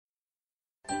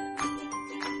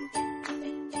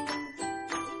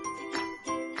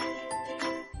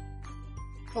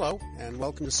Hello, and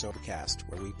welcome to Sobercast,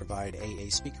 where we provide AA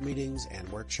speaker meetings and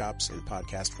workshops in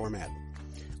podcast format.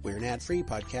 We're an ad-free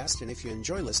podcast, and if you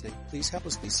enjoy listening, please help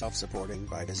us be self-supporting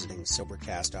by visiting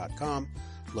Sobercast.com,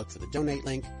 look for the donate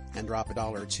link, and drop $1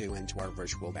 or $2 into our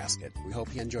virtual basket. We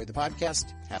hope you enjoy the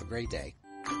podcast. Have a great day.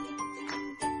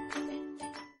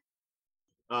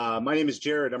 My name is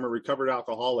Jared. I'm a recovered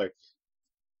alcoholic.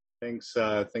 Thanks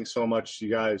so much, you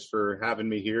guys, for having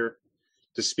me here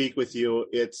to speak with you.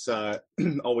 It's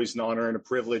always an honor and a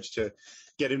privilege to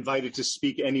get invited to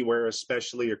speak anywhere,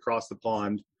 especially across the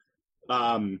pond,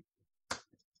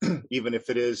 even if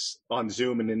it is on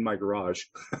Zoom and in my garage.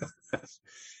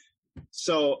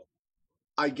 So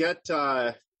I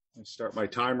start my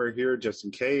timer here just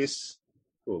in case.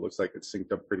 Oh, it looks like it's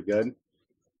synced up pretty good.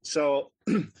 So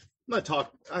I'm going to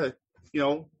talk, I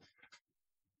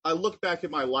look back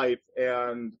at my life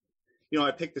and,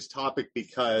 I picked this topic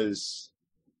because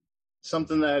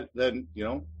something that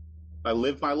I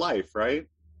live my life, right?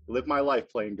 Live my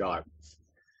life playing God.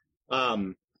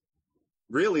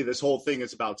 Really, this whole thing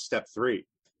is about step 3.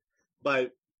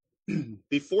 But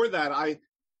before that,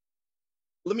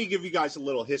 let me give you guys a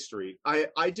little history.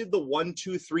 I did the 1,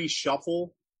 2, 3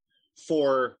 shuffle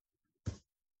for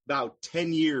about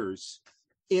 10 years,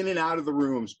 in and out of the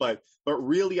rooms, but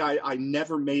really I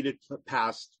never made it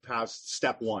past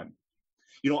step 1.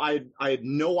 I had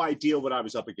no idea what I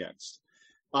was up against.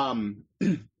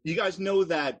 You guys know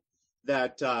that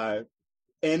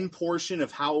end portion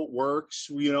of how it works,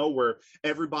 where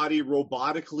everybody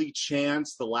robotically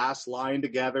chants the last line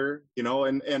together,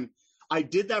 and I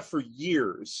did that for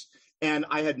years, and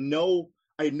I had no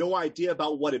idea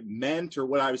about what it meant or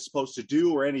what I was supposed to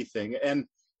do or anything.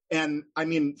 And I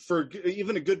mean, for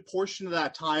even a good portion of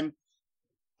that time,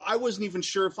 I wasn't even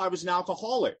sure if I was an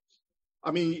alcoholic. I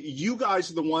mean, you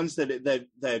guys are the ones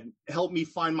that helped me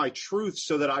find my truth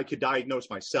so that I could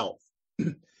diagnose myself.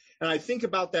 And I think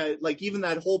about that, like even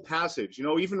that whole passage,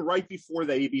 even right before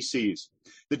the ABCs,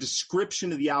 the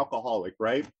description of the alcoholic,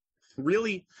 right?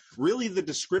 Really the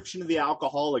description of the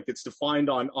alcoholic, it's defined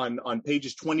on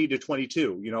pages 20 to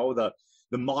 22,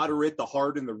 the moderate, the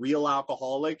hard, and the real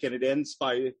alcoholic. And it ends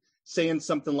by saying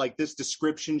something like this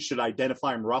description should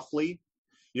identify him roughly.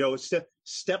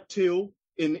 Step 2,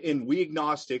 in we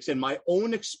agnostics and my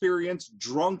own experience,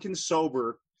 drunk and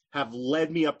sober, have led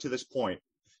me up to this point.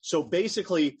 So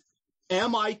basically,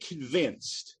 am I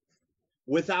convinced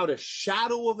without a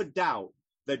shadow of a doubt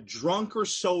that drunk or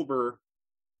sober,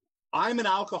 I'm an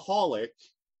alcoholic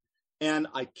and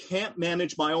I can't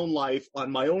manage my own life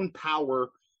on my own power,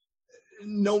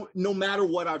 no matter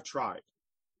what I've tried?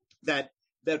 That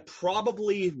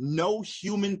probably no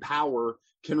human power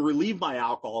can relieve my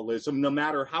alcoholism, no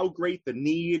matter how great the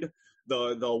need,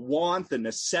 the want, the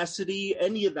necessity,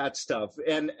 any of that stuff.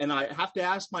 And I have to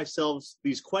ask myself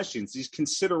these questions, these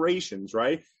considerations,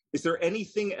 right? Is there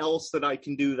anything else that I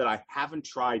can do that I haven't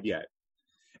tried yet?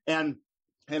 And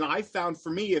I found for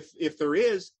me, if there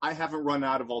is, I haven't run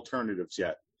out of alternatives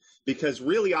yet, because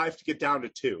really I have to get down to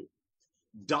 2.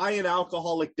 Die an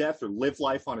alcoholic death or live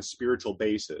life on a spiritual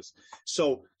basis.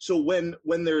 So when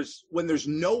there's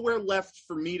nowhere left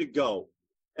for me to go,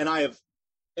 and I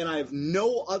have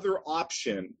no other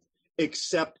option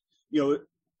except,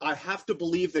 I have to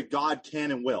believe that God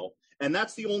can and will. And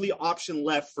that's the only option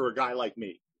left for a guy like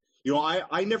me.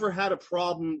 I never had a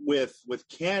problem with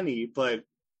can he, but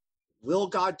will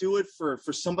God do it for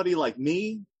somebody like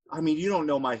me? I mean, you don't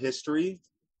know my history.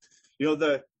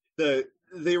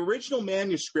 The original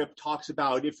manuscript talks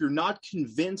about if you're not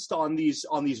convinced on these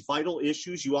vital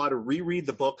issues, you ought to reread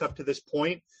the book up to this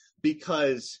point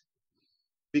because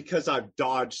I've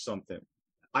dodged something.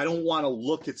 I don't want to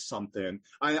look at something.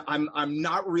 I'm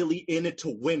not really in it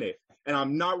to win it, and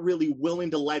I'm not really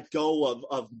willing to let go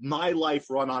of my life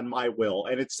run on my will.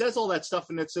 And it says all that stuff,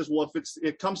 and it says, well, if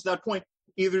it comes to that point,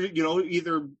 either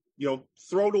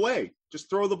throw it away. Just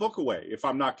throw the book away if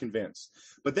I'm not convinced.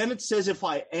 But then it says if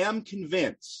I am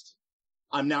convinced,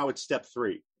 I'm now at step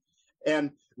 3.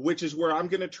 And which is where I'm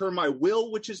going to turn my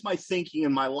will, which is my thinking,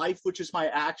 and my life, which is my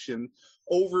action,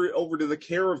 over to the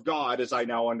care of God as I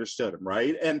now understood him,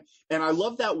 right? And I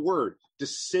love that word,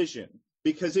 decision,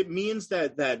 because it means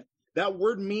that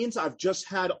word means I've just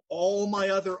had all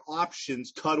my other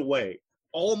options cut away.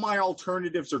 All my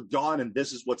alternatives are gone, and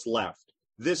this is what's left.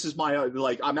 This is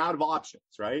I'm out of options,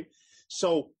 right?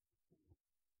 So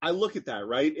I look at that,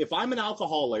 right? If I'm an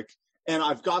alcoholic and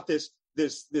I've got this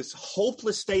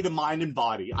hopeless state of mind and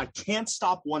body, I can't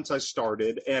stop once I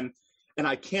started, and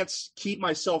I can't keep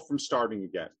myself from starting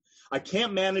again. I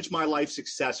can't manage my life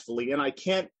successfully, and I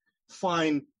can't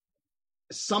find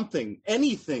something,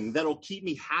 anything that'll keep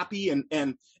me happy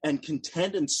and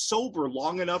content and sober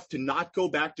long enough to not go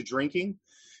back to drinking.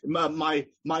 My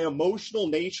emotional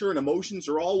nature and emotions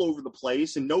are all over the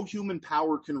place, and no human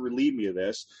power can relieve me of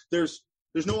this. There's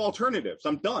no alternatives.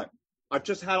 I'm done. I've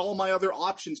just had all my other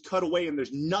options cut away, and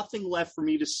there's nothing left for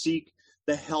me to seek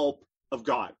the help of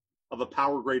God, of a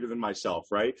power greater than myself,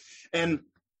 right? And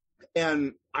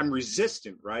I'm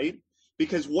resistant, right?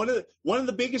 Because one of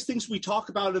the biggest things we talk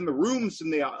about in the rooms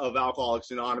of Alcoholics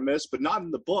Anonymous, but not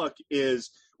in the book, is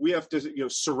we have to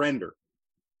surrender.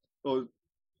 Well,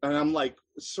 and I'm like,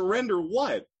 surrender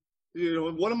what?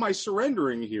 What am I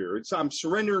surrendering here? I'm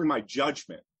surrendering my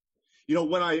judgment.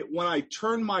 When I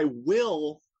turn my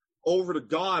will over to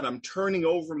God, I'm turning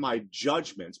over my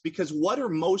judgments, because what are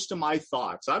most of my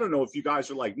thoughts? I don't know if you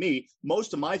guys are like me.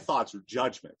 Most of my thoughts are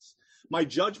judgments. My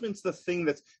judgment's the thing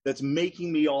that's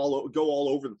making me go all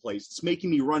over the place. It's making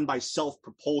me run by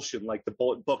self-propulsion, like the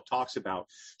book talks about,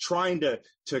 trying to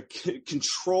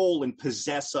control and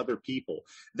possess other people.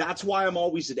 That's why I'm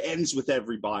always at ends with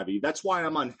everybody. That's why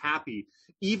I'm unhappy,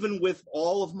 even with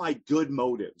all of my good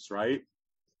motives, right?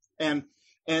 And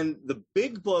the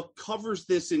big book covers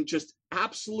this in just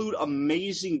absolute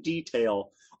amazing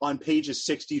detail on pages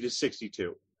 60 to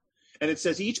 62. And it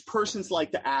says each person's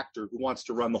like the actor who wants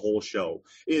to run the whole show,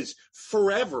 is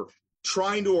forever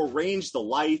trying to arrange the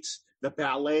lights, the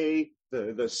ballet,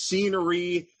 the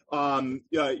scenery,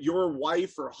 your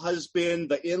wife or husband,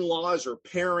 the in-laws or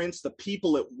parents, the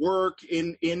people at work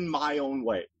in my own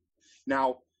way.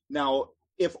 Now,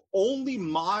 if only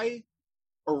my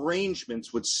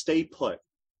arrangements would stay put,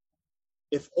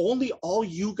 if only all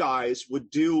you guys would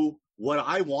do what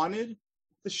I wanted,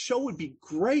 the show would be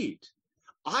great.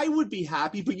 I would be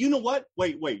happy, but you know what?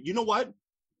 Wait, you know what?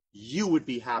 You would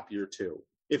be happier too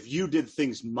if you did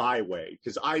things my way,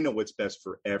 because I know what's best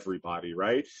for everybody,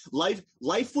 right?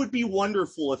 Life would be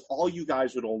wonderful if all you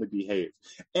guys would only behave.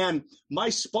 And my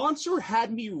sponsor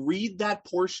had me read that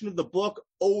portion of the book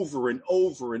over and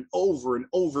over and over and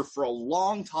over for a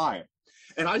long time.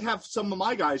 And I have some of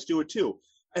my guys do it too.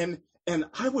 And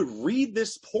I would read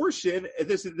this portion,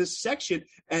 this section,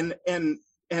 and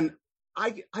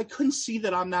I couldn't see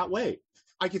that I'm that way.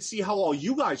 I could see how all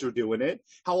you guys are doing it,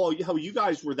 how you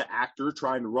guys were the actor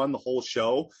trying to run the whole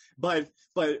show. But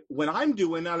when I'm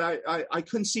doing that, I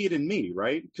couldn't see it in me,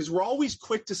 right? Because we're always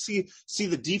quick to see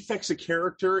the defects of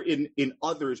character in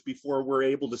others before we're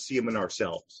able to see them in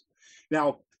ourselves.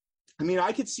 Now, I mean,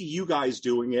 I could see you guys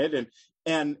doing it,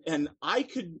 and I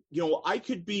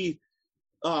could be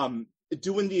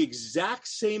doing the exact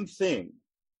same thing.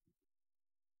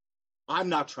 I'm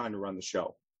not trying to run the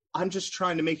show. I'm just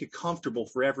trying to make it comfortable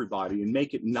for everybody and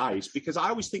make it nice, because I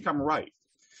always think I'm right.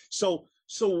 So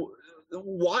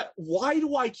why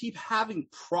do I keep having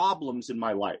problems in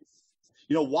my life?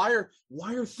 Why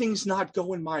are things not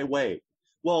going my way?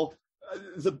 Well,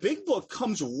 the big book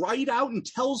comes right out and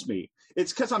tells me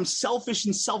it's because I'm selfish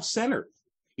and self-centered.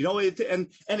 And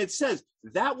it says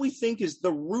that we think is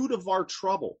the root of our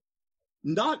trouble,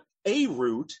 not a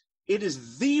root. It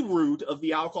is the root of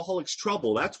the alcoholic's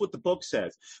trouble. That's what the book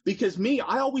says. Because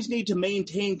I always need to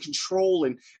maintain control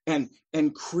and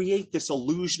create this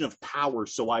illusion of power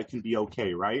so I can be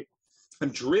okay, right?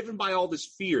 I'm driven by all this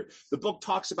fear. The book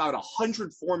talks about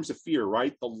 100 forms of fear,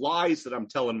 right? The lies that I'm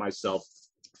telling myself,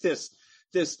 this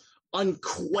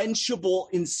unquenchable,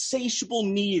 insatiable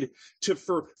need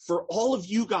for all of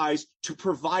you guys to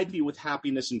provide me with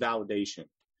happiness and validation.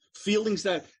 Feelings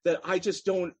that I just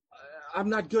don't, I'm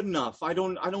not good enough. I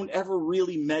don't ever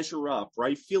really measure up,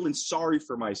 right? Feeling sorry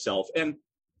for myself. And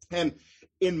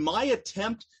in my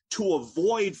attempt to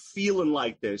avoid feeling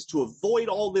like this, to avoid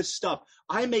all this stuff,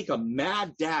 I make a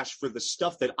mad dash for the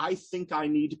stuff that I think I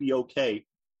need to be okay.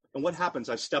 And what happens?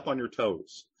 I step on your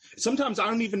toes. Sometimes I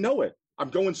don't even know it.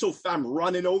 I'm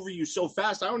running over you so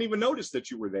fast, I don't even notice that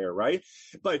you were there, right?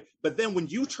 But then when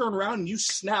you turn around and you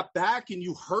snap back and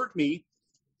you hurt me,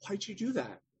 why'd you do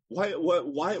that?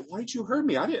 Why'd you hurt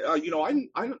me? I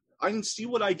didn't see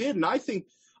what I did, and I think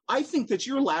that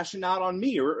you're lashing out on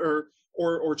me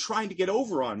or trying to get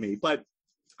over on me. But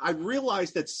I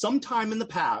realized that sometime in the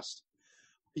past,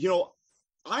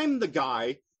 I'm the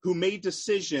guy who made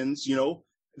decisions,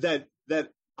 that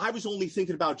I was only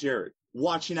thinking about Jared,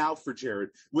 watching out for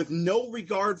Jared, with no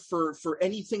regard for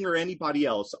anything or anybody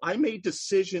else. I made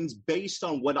decisions based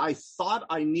on what I thought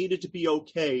I needed to be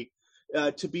okay.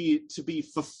 To be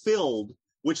fulfilled,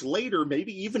 which later,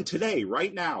 maybe even today,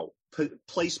 right now,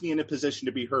 place me in a position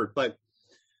to be hurt. But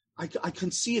I can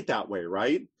see it that way,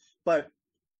 right? But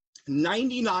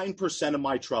 99% of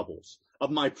my troubles,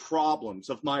 of my problems,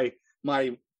 of my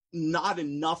not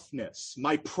enoughness,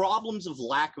 my problems of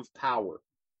lack of power,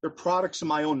 they're products of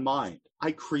my own mind.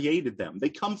 I created them. They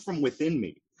come from within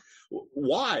me.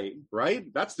 Why, right?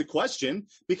 That's the question.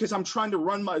 Because I'm trying to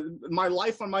run my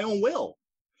life on my own will.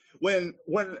 When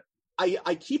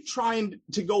I keep trying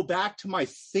to go back to my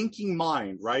thinking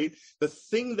mind, right? The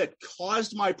thing that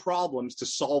caused my problems to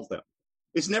solve them.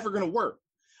 It's never going to work.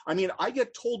 I mean, I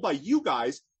get told by you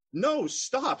guys, no,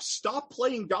 stop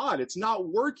playing God. It's not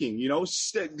working.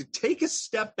 Take a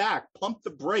step back, pump the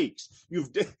brakes.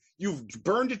 You've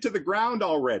burned it to the ground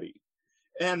already.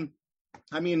 And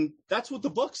I mean, that's what the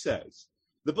book says.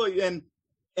 The book,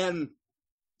 and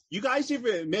you guys I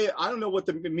don't know what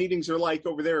the meetings are like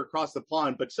over there across the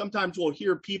pond, but sometimes we'll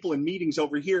hear people in meetings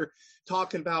over here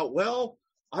talking about, well,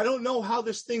 I don't know how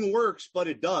this thing works, but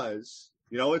it does.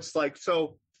 It's like,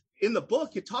 so in the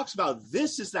book, it talks about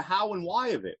this is the how and why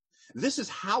of it. This is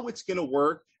how it's going to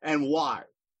work and why,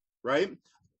 right?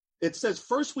 It says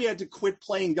first we had to quit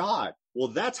playing God. Well,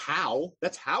 that's how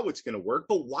it's going to work.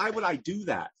 But why would I do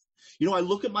that? I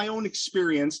look at my own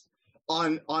experience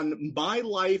on my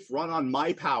life run on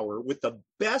my power with the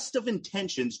best of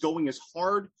intentions, going as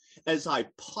hard as I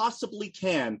possibly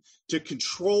can to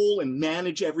control and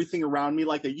manage everything around me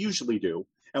like I usually do.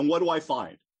 And what do I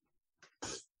find?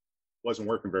 Wasn't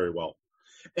working very well.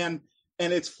 And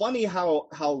it's funny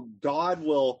how God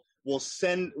will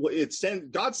send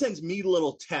God sends me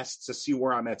little tests to see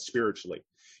where I'm at spiritually,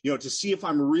 to see if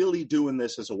I'm really doing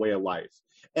this as a way of life.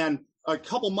 And a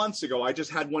couple months ago, I just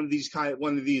had one of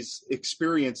these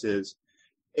experiences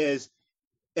and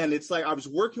it's like I was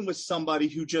working with somebody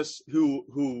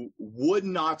who would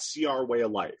not see our way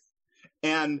of life.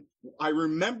 And I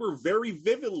remember very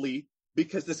vividly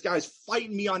because this guy's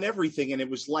fighting me on everything. And it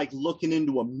was like looking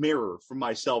into a mirror for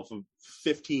myself of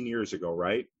 15 years ago,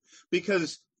 right?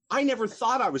 Because I never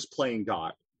thought I was playing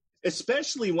God,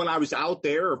 especially when I was out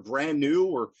there or brand new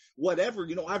or whatever.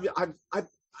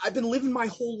 I've been living my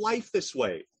whole life this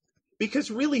way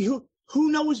because really who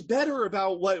knows better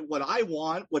about what I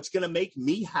want, what's going to make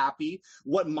me happy,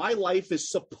 what my life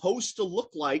is supposed to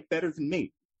look like better than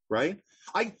me, right?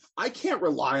 I can't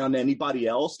rely on anybody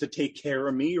else to take care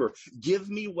of me or give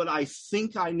me what I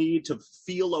think I need to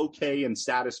feel okay and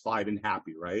satisfied and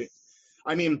happy, right?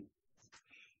 I mean,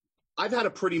 I've had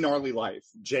a pretty gnarly life.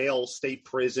 Jail, state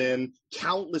prison,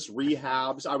 countless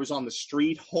rehabs. I was on the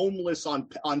street, homeless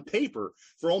on paper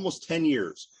for almost 10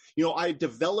 years. I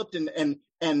developed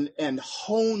and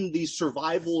honed these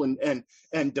survival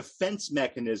and defense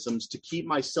mechanisms to keep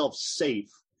myself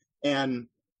safe and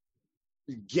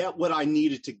get what I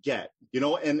needed to get,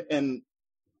 and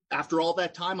after all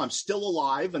that time, I'm still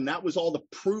alive. And that was all the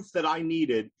proof that I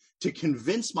needed to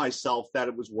convince myself that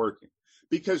it was working.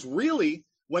 Because really,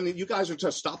 when you guys are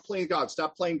just stop playing God,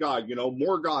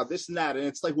 more God, this and that. And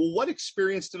it's like, well, what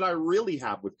experience did I really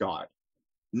have with God?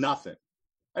 Nothing.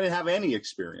 I didn't have any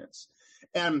experience.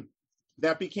 And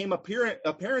that became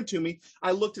apparent to me.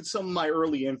 I looked at some of my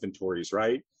early inventories,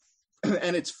 right?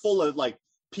 And it's full of like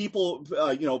people,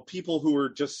 people who are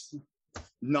just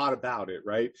not about it,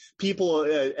 right? People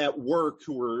at work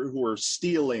who were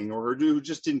stealing or who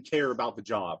just didn't care about the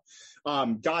job.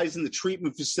 Guys in the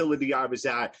treatment facility I was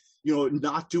at,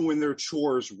 not doing their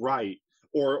chores right,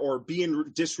 or being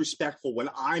disrespectful when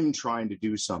I'm trying to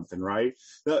do something, right?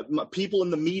 People in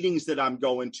the meetings that I'm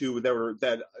going to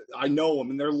that I know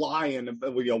them and they're lying,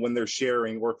 when they're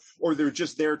sharing, or they're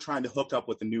just there trying to hook up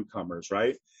with the newcomers,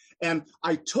 right? And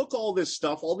I took all this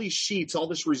stuff, all these sheets, all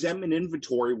this resentment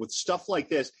inventory with stuff like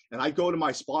this, and I go to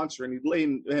my sponsor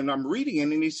and I'm reading it,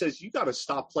 and he says, "You got to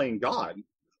stop playing God."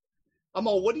 I'm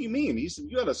all, "What do you mean?" He said,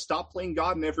 "You got to stop playing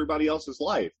God in everybody else's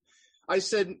life." I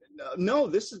said, "No,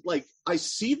 this is like, I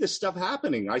see this stuff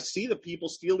happening. I see the people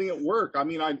stealing at work. I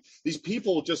mean, these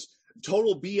people just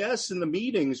total BS in the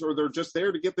meetings, or they're just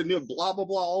there to get the new blah, blah,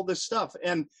 blah, all this stuff."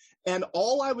 And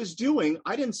all I was doing,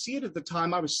 I didn't see it at the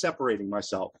time. I was separating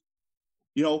myself.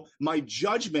 My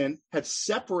judgment had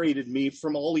separated me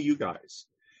from all of you guys.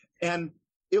 And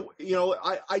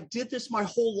I did this my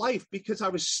whole life because I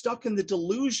was stuck in the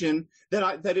delusion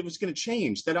that it was going to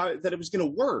change, that it was going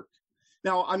to work.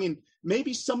 Now, I mean,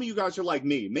 maybe some of you guys are like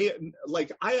me.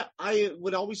 I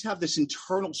would always have this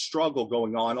internal struggle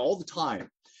going on all the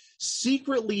time.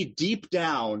 Secretly, deep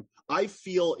down, I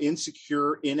feel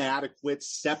insecure, inadequate,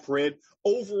 separate,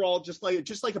 overall, just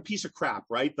like a piece of crap,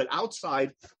 right? But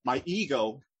outside, my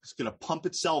ego is going to pump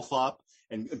itself up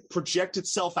and project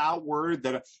itself outward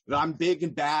that I'm big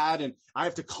and bad, and I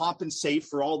have to compensate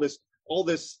for all this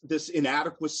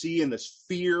inadequacy and this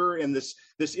fear and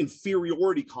this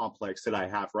inferiority complex that I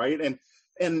have, right?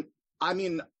 And I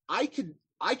mean, I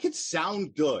I could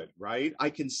sound good, right?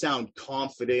 I can sound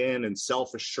confident and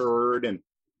self-assured, and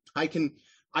I can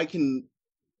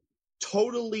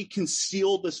totally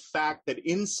conceal this fact that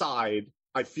inside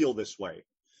I feel this way.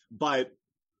 But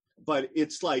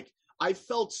it's like I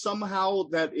felt somehow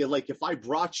that like if I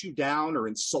brought you down or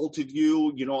insulted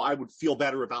you, I would feel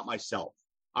better about myself.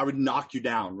 I would knock you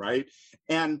down, right?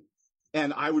 And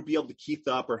I would be able to keep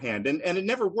the upper hand. And it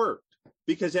never worked,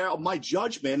 because my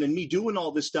judgment and me doing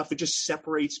all this stuff, it just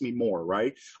separates me more,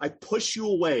 right? I push you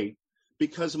away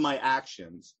because of my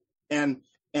actions. And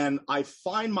I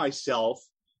find myself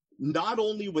not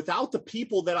only without the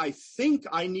people that I think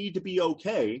I need to be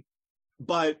okay,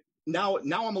 but now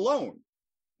I'm alone.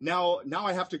 Now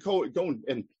I have to go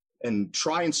and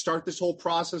try and start this whole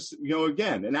process,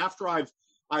 again. And after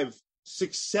I've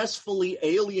successfully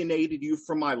alienated you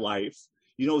from my life,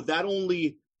 that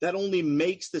only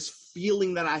makes this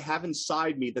feeling that I have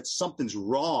inside me that something's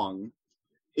wrong.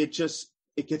 It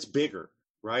gets bigger,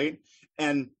 right?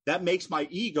 And that makes my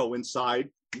ego inside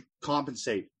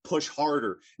compensate, push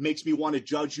harder, makes me want to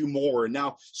judge you more. And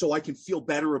now, so I can feel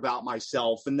better about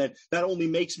myself. And then that only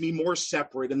makes me more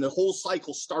separate. And the whole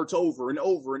cycle starts over and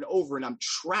over and over. And I'm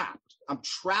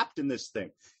trapped in this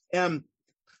thing. And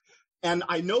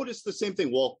I noticed the same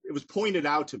thing. Well, it was pointed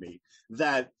out to me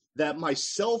that my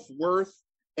self-worth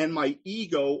and my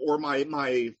ego, or my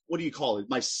what do you call it?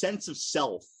 My sense of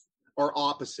self are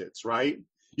opposites, right?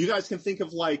 You guys can think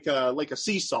of like a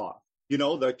seesaw.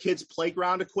 The kids'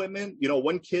 playground equipment,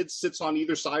 one kid sits on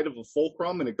either side of a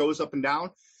fulcrum and it goes up and down.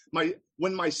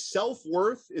 When my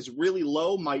self-worth is really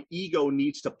low, my ego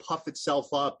needs to puff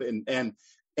itself up and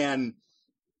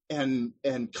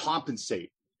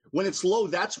compensate. When it's low,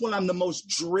 that's when I'm the most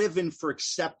driven for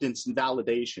acceptance and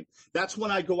validation. That's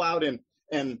when I go out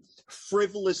and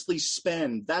frivolously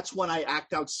spend. That's when I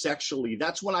act out sexually.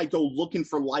 That's when I go looking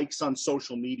for likes on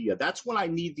social media. That's when I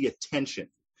need the attention.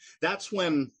 That's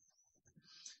when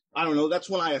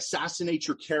I assassinate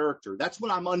your character. That's when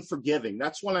I'm unforgiving.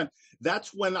 That's when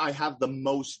I have the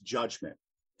most judgment.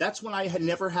 That's when I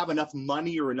never have enough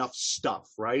money or enough stuff,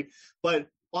 right? But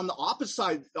on the opposite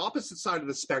side of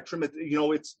the spectrum,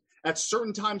 it's at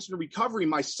certain times in recovery,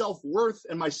 my self-worth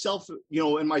and my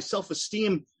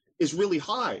self-esteem is really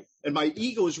high and my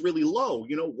ego is really low,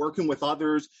 working with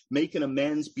others, making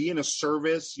amends, being a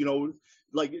service,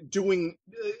 like doing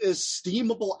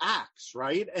esteemable acts,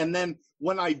 right? And then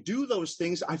when I do those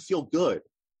things, I feel good.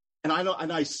 And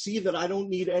I see that I don't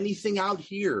need anything out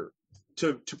here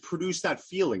to produce that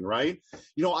feeling, right?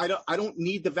 I don't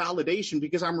need the validation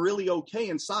because I'm really okay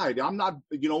inside. I'm not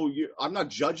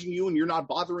judging you and you're not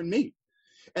bothering me.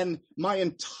 And my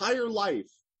entire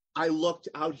life, I looked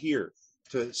out here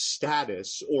to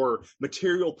status or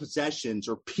material possessions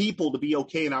or people to be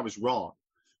okay, and I was wrong.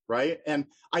 Right. And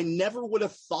I never would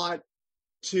have thought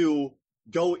to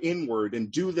go inward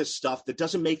and do this stuff that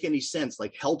doesn't make any sense,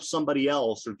 like help somebody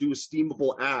else or do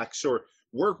esteemable acts or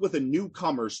work with a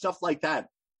newcomer, stuff like that.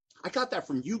 I got that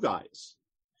from you guys,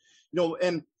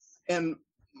 and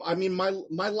I mean,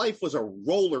 my life was a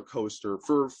roller coaster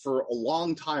for a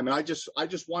long time. And I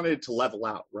just wanted it to level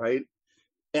out. Right.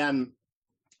 And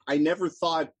I never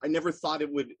thought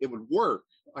it would work.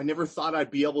 I never thought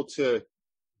I'd be able to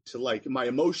like my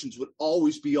emotions would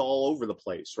always be all over the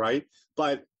place, right?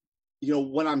 But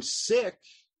when I'm sick,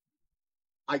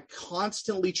 I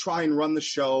constantly try and run the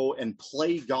show and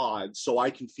play God so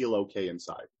I can feel okay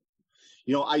inside.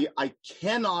 I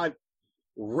cannot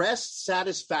wrest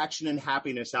satisfaction and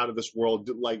happiness out of this world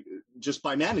like just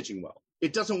by managing well.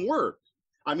 It doesn't work.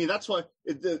 I mean, that's why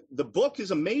the book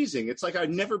is amazing. It's like I've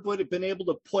never been able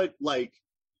to put like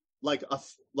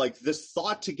this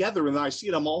thought together, and then I see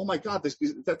it. I'm all, oh my God,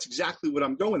 that's exactly what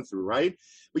I'm going through, right?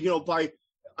 But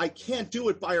I can't do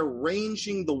it by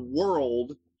arranging the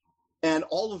world and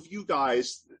all of you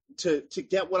guys to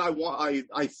get what I want.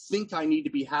 I think I need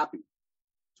to be happy,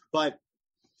 but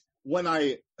when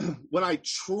I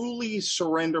truly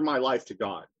surrender my life to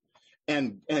God,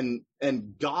 and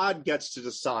God gets to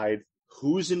decide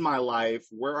who's in my life,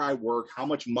 where I work, how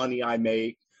much money I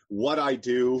make, what I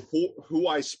do, who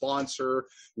I sponsor,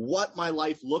 what my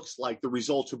life looks like, the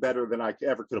results are better than I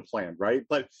ever could have planned, right?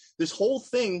 But this whole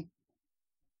thing,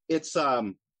 it's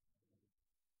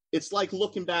like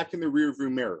looking back in the rearview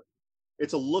mirror.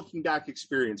 It's a looking back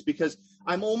experience because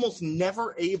I'm almost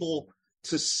never able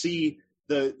to see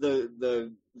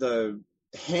the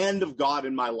hand of God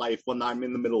in my life when I'm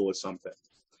in the middle of something.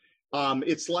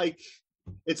 It's like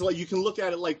you can look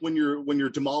at it like when you're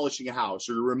demolishing a house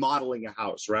or you're remodeling a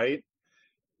house, right?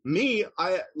 Me,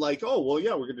 I like, oh, well,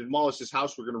 yeah, we're going to demolish this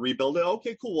house. We're going to rebuild it.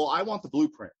 Okay, cool. Well, I want the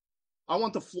blueprint. I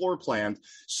want the floor plan.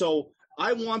 So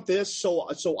I want this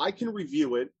so I can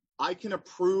review it. I can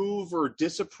approve or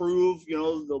disapprove,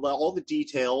 all the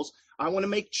details. I want to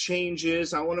make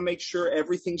changes. I want to make sure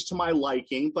everything's to my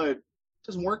liking, but it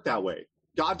doesn't work that way.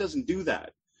 God doesn't do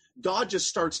that. God just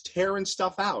starts tearing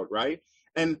stuff out, right?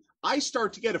 And I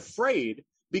start to get afraid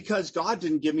because God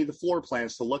didn't give me the floor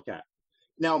plans to look at.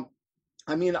 Now,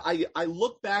 I mean, I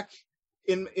look back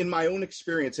in my own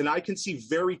experience, and I can see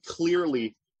very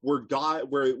clearly where God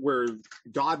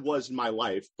was in my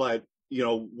life. But,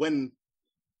 when,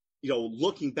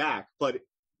 looking back, but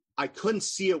I couldn't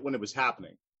see it when it was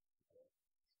happening.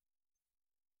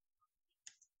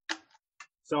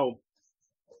 So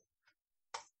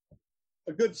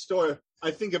a good story.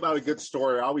 I think about a good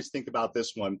story. I always think about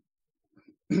this one.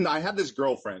 I had this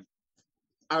girlfriend.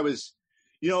 I was,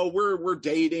 we're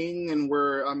dating, and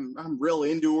I'm real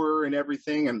into her and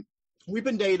everything. And we've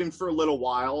been dating for a little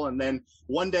while. And then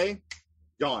one day,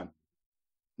 gone,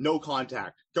 no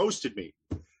contact, ghosted me.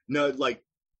 No,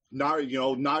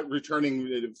 not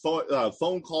returning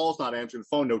phone calls, not answering the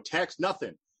phone, no text,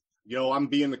 nothing. I'm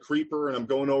being the creeper and I'm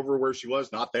going over where she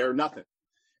was, not there, nothing.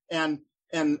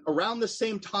 And around the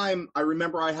same time, I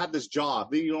remember I had this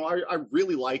job. I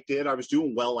really liked it. I was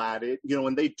doing well at it.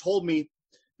 And they told me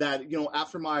that,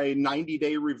 after my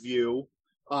 90-day review,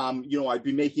 I'd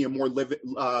be making a more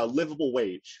livable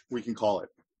wage, we can call it.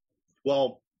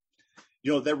 Well,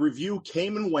 that review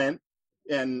came and went,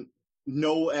 and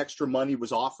no extra money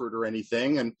was offered or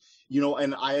anything. And,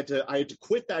 and I had to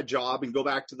quit that job and go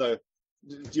back to the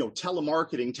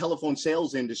telemarketing, telephone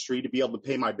sales industry to be able to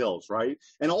pay my bills, right?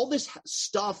 And all this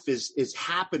stuff is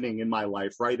happening in my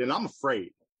life, right? And I'm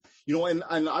afraid, and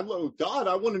I look, God,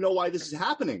 I want to know why this is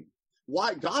happening.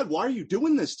 Why, God, why are you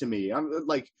doing this to me? I'm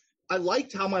like, I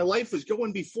liked how my life was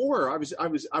going before. I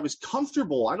was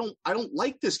comfortable. I don't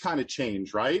like this kind of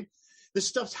change, right? This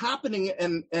stuff's happening,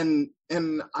 and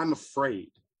I'm afraid,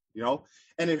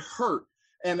 and it hurt.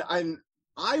 And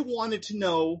I wanted to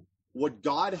know what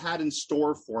God had in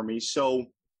store for me. So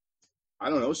I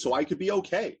don't know, so I could be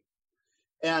okay.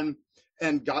 And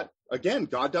God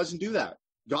doesn't do that.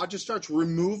 God just starts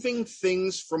removing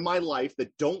things from my life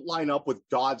that don't line up with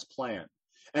God's plan.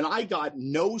 And I got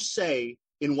no say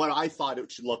in what I thought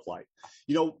it should look like.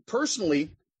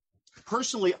 Personally,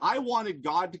 I wanted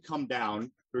God to come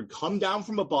down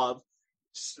from above,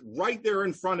 right there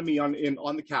in front of me on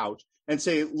the couch, and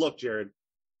say, look, Jared,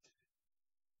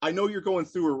 I know you're going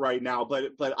through it right now,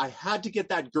 but I had to get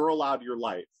that girl out of your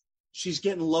life. She's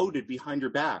getting loaded behind your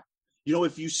back.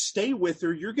 If you stay with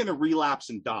her, you're going to relapse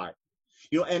and die.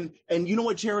 And you know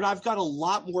what, Jared, I've got a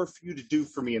lot more for you to do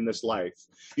for me in this life.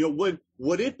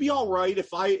 Would it be all right if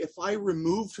I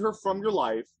removed her from your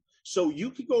life so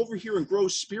you could go over here and grow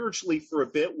spiritually for a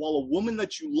bit, while a woman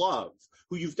that you love,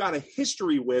 who you've got a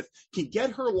history with, can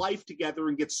get her life together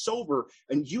and get sober,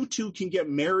 and you two can get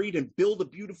married and build a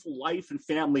beautiful life and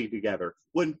family together?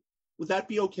 Would that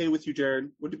be okay with you,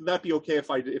 Jared? Would that be okay if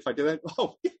I did that?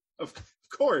 Oh, yeah, of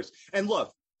course. And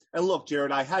look,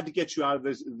 Jared, I had to get you out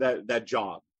of that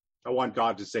job. I want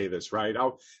God to say this, right?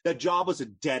 That job was a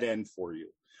dead end for you.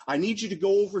 I need you to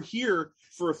go over here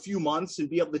for a few months and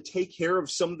be able to take care of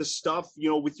some of the stuff,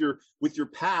 with your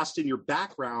past and your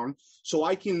background, so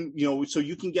I can, so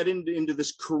you can get into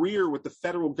this career with the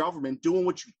federal government, doing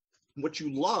what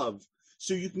you love,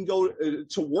 so you can go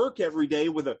to work every day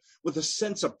with a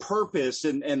sense of purpose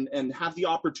and have the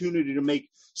opportunity to make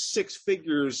six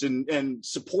figures and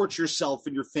support yourself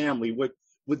and your family.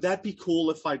 Would that be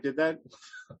cool if I did that?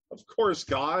 Of course,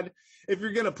 God. If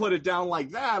you're going to put it down like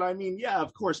that, I mean, yeah,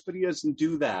 of course, but he doesn't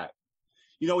do that.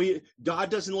 God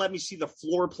doesn't let me see the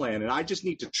floor plan, and I just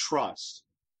need to trust.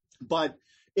 But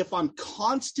if I'm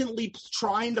constantly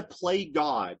trying to play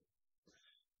God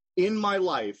in my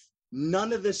life,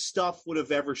 none of this stuff would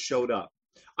have ever showed up.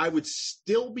 I would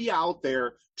still be out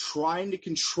there trying to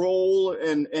control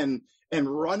and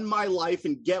run my life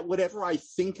and get whatever I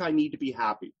think I need to be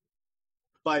happy.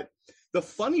 But the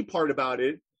funny part about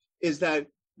it is that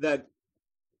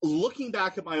looking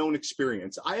back at my own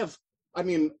experience,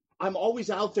 I'm always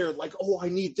out there like, oh, I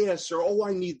need this, or oh,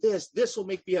 I need this. This will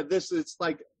make me have this. It's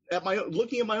like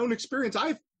looking at my own experience,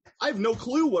 I have no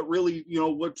clue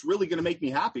what's really going to make me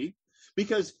happy.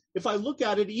 Because if I look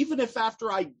at it, even if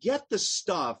after I get the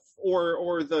stuff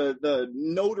or the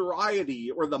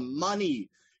notoriety or the money,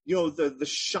 the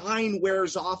shine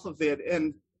wears off of it,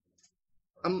 and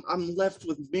I'm left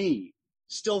with me,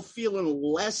 still feeling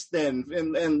less than,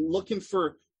 and looking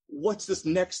for what's this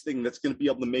next thing that's going to be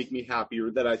able to make me happy, or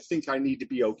that I think I need to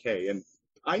be okay. And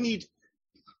I need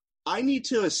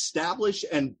to establish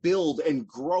and build and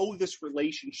grow this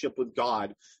relationship with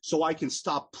God so I can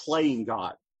stop playing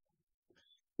God.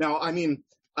 Now, I mean,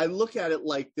 I look at it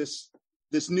like this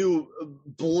new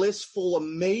blissful,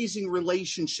 amazing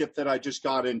relationship that I just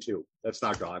got into. That's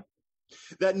not God.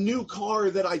 That new car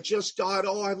that I just got.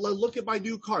 Oh, I look at my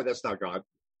new car. That's not God.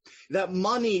 That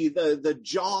money, the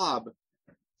job,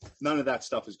 none of that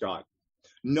stuff is God.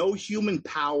 No human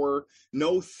power,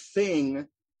 no thing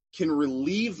can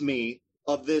relieve me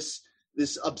of this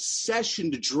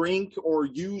obsession to drink or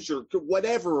use or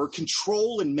whatever, or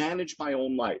control and manage my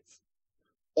own life.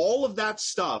 All of that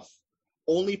stuff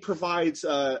only provides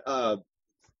a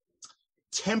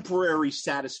temporary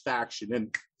satisfaction,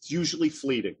 and it's usually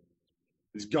fleeting.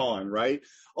 It's gone, right?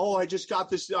 Oh, I just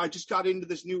got into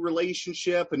this new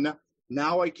relationship, and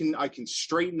now I can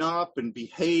straighten up and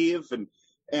behave,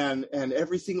 and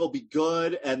everything will be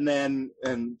good, and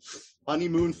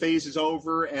honeymoon phase is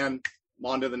over, and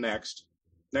on to the next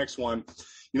one,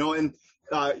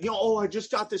 oh, I just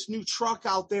got this new truck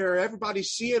out there. Everybody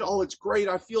see it. Oh, it's great.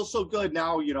 I feel so good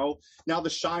now. Now the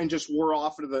shine just wore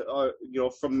off of the,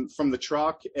 from the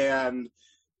truck. And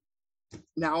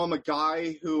now I'm a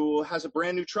guy who has a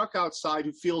brand new truck outside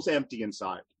who feels empty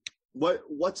inside.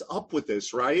 What's up with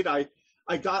this, right?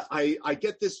 I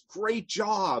get this great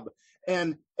job,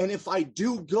 and if I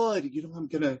do good, I'm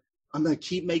gonna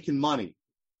keep making money,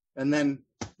 and then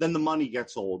the money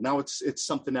gets old. Now it's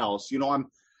something else.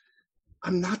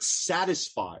 I'm not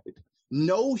satisfied.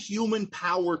 No human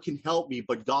power can help me,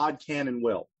 but God can and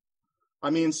will. I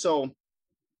mean, so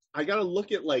I got to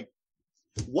look at, like,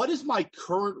 what does my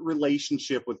current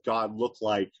relationship with God look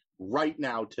like right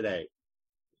now today?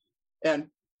 And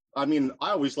I mean, I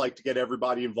always like to get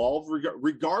everybody involved,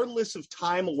 regardless of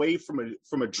time away from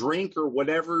a drink or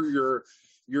whatever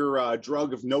your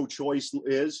drug of no choice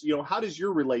is. How does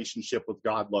your relationship with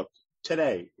God look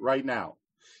today, right now?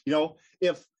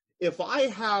 If I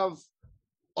have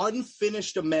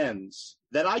unfinished amends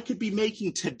that I could be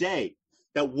making today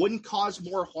that wouldn't cause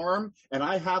more harm, and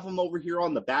I have them over here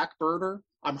on the back burner,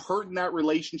 I'm hurting that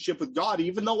relationship with God,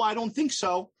 even though I don't think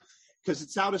so, because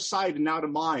it's out of sight and out of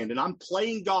mind. And I'm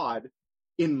playing God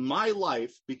in my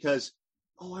life because,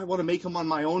 I want to make him on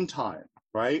my own time,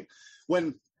 right?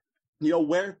 When,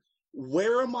 where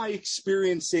am I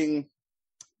experiencing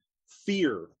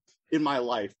fear in my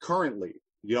life currently?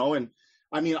 And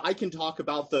I mean, I can talk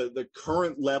about the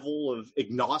current level of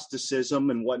agnosticism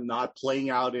and whatnot playing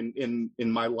out in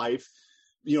my life,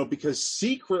 because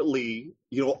secretly,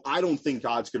 I don't think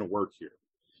God's going to work here.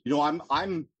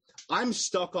 I'm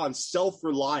stuck on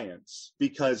self-reliance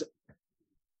because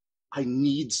I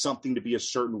need something to be a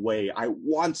certain way. I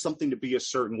want something to be a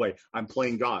certain way. I'm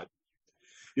playing God.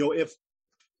 If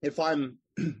I'm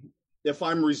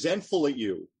resentful at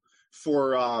you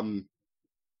for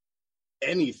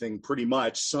anything, pretty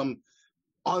much, some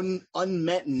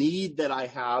unmet need that I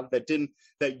have that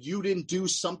you didn't do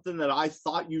something that I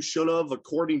thought you should have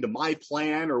according to my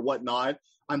plan or whatnot,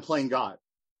 I'm playing God.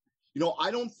 I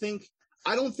don't think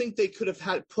they could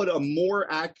have put a more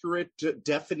accurate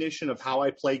definition of how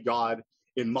I play God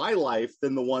in my life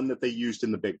than the one that they used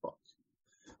in the big book.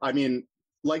 I mean,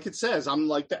 like it says, I'm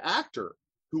like the actor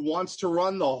who wants to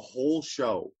run the whole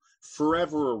show,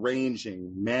 forever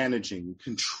arranging, managing,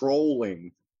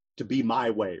 controlling to be my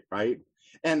way, right?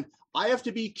 And I have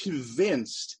to be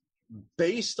convinced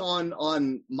based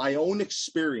on my own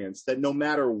experience that no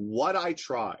matter what I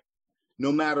try,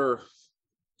 no matter,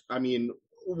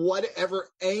 whatever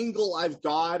angle I've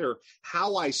got or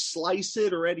how I slice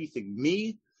it or anything,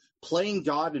 me playing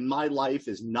God in my life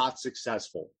is not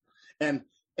successful. And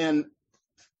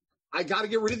I got to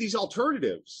get rid of these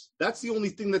alternatives. That's the only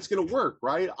thing that's going to work,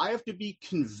 right? I have to be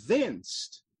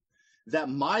convinced that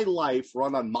my life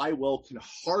run on my will can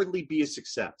hardly be a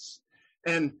success.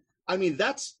 And I mean,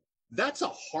 that's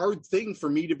a hard thing for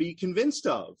me to be convinced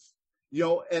of,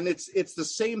 and it's the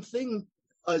same thing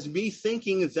as me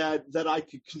thinking that I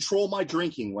could control my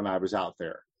drinking when I was out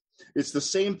there. It's the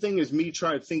same thing as me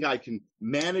trying to think I can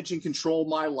manage and control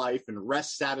my life and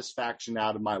wrest satisfaction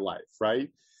out of my life, right?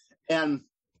 And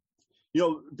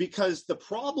because the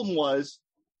problem was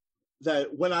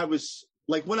that when I was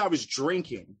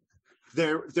drinking,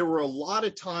 there were a lot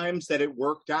of times that it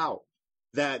worked out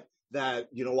that I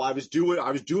was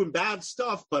doing bad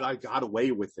stuff, but I got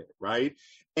away with it, right?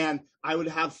 And I would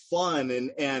have fun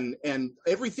and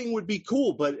everything would be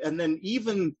cool. And then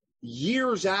even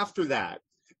years after that,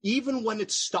 even when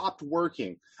it stopped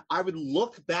working, I would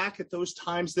look back at those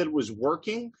times that it was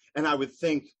working and I would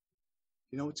think,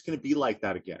 it's going to be like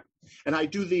that again. And I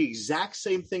do the exact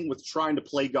same thing with trying to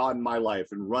play God in my life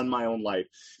and run my own life.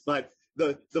 But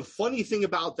the funny thing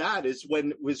about that is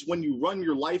when you run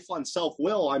your life on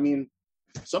self-will, I mean,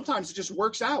 sometimes it just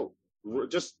works out.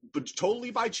 but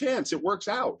totally by chance, it works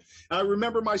out. And I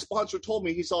remember my sponsor told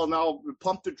me, he said, now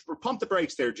pump the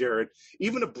brakes there, Jared.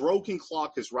 Even a broken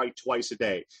clock is right twice a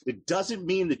day. It doesn't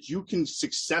mean that you can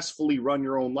successfully run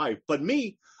your own life. But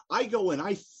me, I go and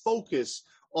I focus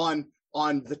on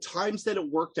the times that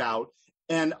it worked out,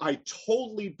 and I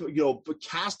totally,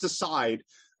 cast aside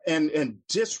and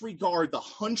disregard the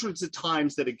hundreds of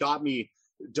times that it got me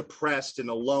depressed and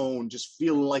alone, just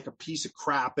feeling like a piece of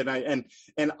crap.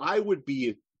 And I would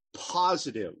be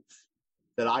positive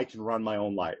that I can run my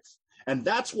own life. And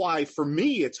that's why, for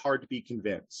me, it's hard to be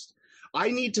convinced.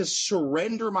 I need to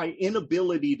surrender my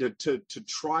inability to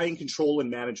try and control and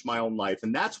manage my own life.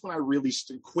 And that's when I really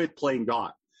quit playing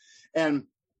God. And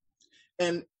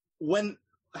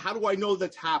how do I know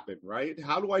that's happened, right?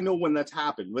 How do I know when that's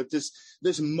happened? With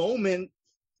this moment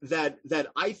that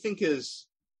I think is,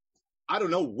 I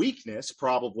don't know, weakness,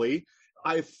 probably.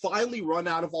 I finally run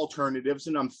out of alternatives,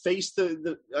 and I'm faced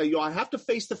I have to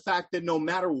face the fact that no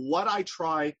matter what I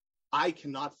try, I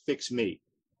cannot fix me.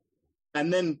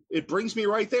 And then it brings me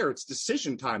right there. It's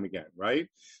decision time again, right?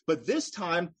 But this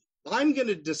time, I'm going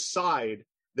to decide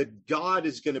that God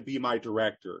is going to be my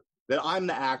director, that I'm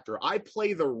the actor. I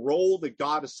play the role that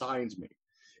God assigns me.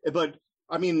 But,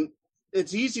 I mean,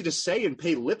 it's easy to say and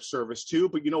pay lip service to,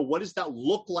 but, what does that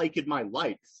look like in my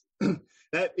life?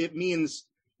 That it means,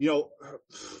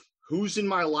 who's in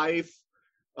my life,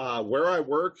 where I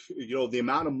work, the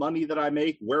amount of money that I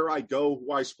make, where I go,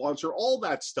 who I sponsor, all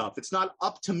that stuff. It's not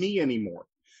up to me anymore,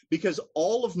 because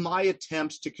all of my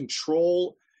attempts to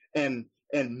control and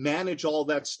manage all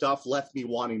that stuff left me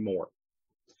wanting more.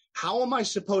 How am I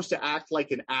supposed to act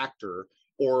like an actor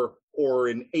or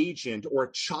an agent or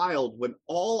a child when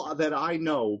all that I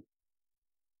know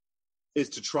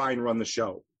is to try and run the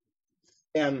show?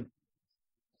 And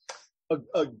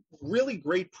a really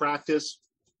great practice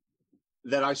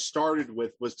that I started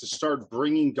with was to start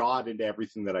bringing God into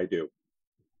everything that I do.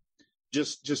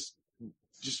 Just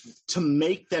to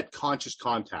make that conscious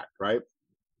contact, right?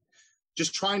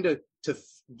 Just trying to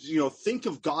think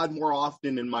of God more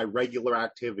often in my regular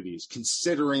activities,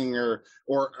 considering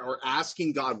or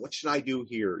asking God, what should I do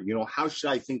here? How should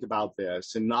I think about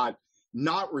this? And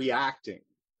not reacting.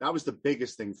 That was the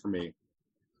biggest thing for me.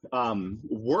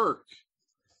 Work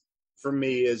for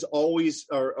me is always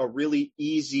a really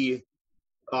easy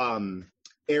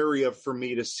area for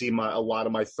me to see a lot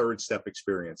of my third step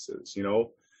experiences,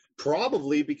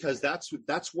 probably because that's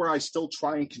where I still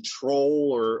try and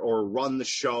control or run the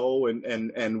show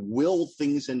and will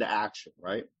things into action,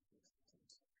 right?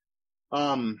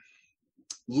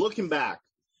 Looking back,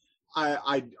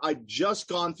 I just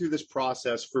gone through this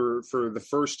process for the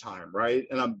first time, right?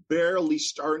 And I'm barely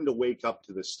starting to wake up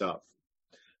to this stuff.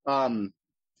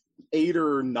 8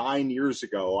 or 9 years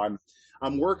ago,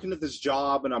 I'm working at this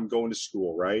job and I'm going to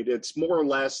school, right? It's more or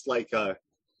less like a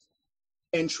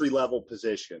entry-level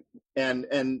position. And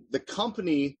the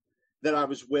company that I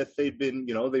was with, they've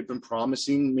been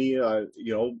promising me,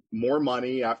 more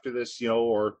money after this,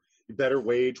 or better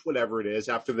wage, whatever it is,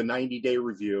 after the 90-day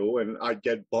review, and I'd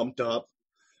get bumped up.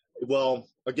 Well,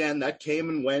 again, that came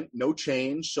and went, no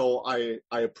change. So I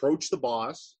approached the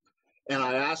boss and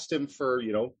I asked him for,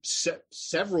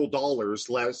 several dollars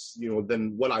less,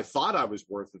 than what I thought I was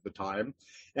worth at the time.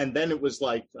 And then it was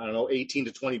like, I don't know, $18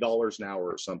 to $20 an hour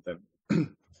or something.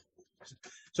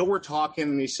 So we're talking,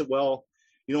 and he said, well,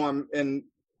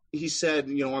 he said,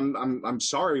 I'm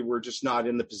sorry, we're just not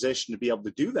in the position to be able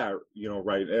to do that,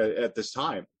 right at this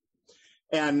time.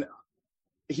 And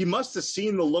he must have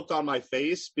seen the look on my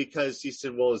face, because he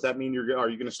said, well, does that mean are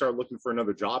you going to start looking for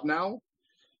another job now?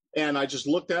 And I just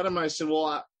looked at him and I said,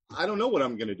 well, I don't know what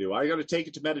I'm going to do. I got to take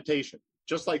it to meditation,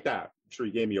 just like that. I'm sure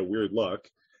he gave me a weird look,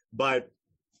 but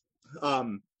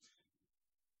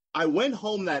I went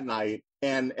home that night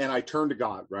and I turned to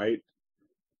God, right?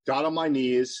 Got on my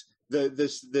knees.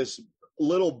 This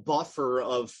little buffer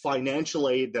of financial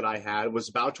aid that I had was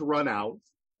about to run out,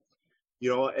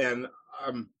 and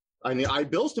I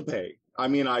had bills to pay. I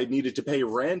needed to pay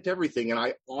rent, everything. And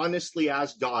I honestly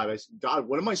asked God, I said, God,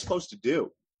 what am I supposed to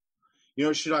do?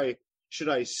 Should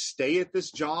I stay at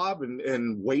this job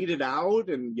and wait it out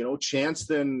and, chance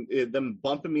them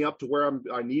bumping me up to where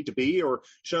I need to be? Or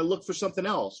should I look for something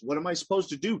else? What am I supposed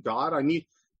to do, God? I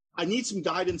need some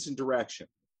guidance and direction.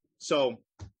 So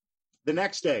the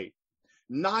next day,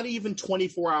 not even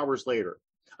 24 hours later,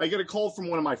 I get a call from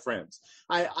one of my friends.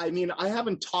 I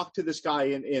haven't talked to this guy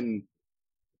in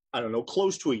I don't know,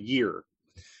 close to a year.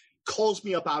 Calls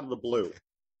me up out of the blue.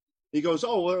 He goes,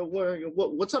 oh,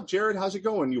 what's up, Jared? How's it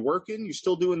going? You working? You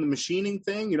still doing the machining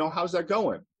thing? How's that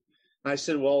going? And I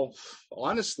said, well,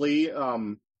 honestly,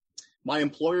 my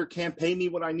employer can't pay me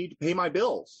what I need to pay my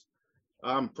bills.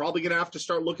 I'm probably going to have to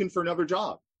start looking for another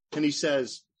job. And he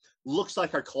says, looks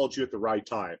like I called you at the right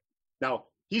time. Now,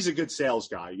 he's a good sales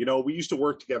guy. You know, we used to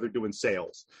work together doing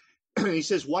sales. And he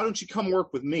says, why don't you come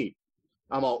work with me?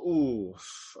 I'm all,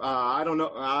 I don't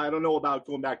know. I don't know about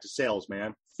going back to sales,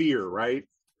 man. Fear, right?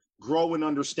 Grow in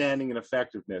understanding and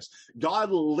effectiveness.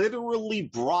 God literally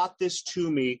brought this to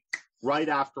me right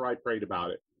after I prayed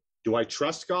about it. Do I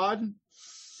trust God?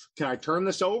 Can I turn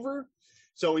this over?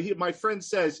 So my friend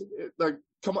says, like,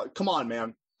 come on,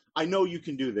 man. I know you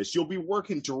can do this. You'll be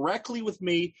working directly with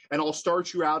me, and I'll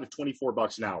start you out at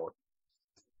 $24 an hour.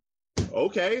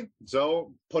 Okay.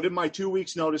 So put in my 2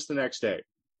 weeks notice the next day.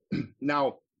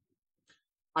 Now,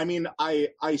 I mean,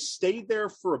 I stayed there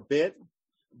for a bit,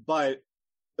 but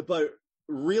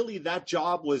really that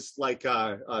job was like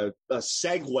a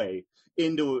segue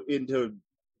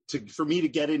for me to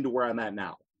get into where I'm at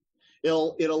now.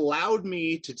 It allowed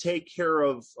me to take care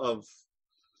of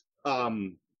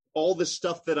all the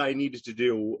stuff that I needed to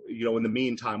do, you know, in the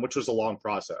meantime, which was a long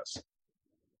process.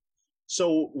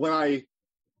 So when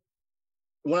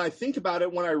I think about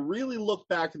it, when I really look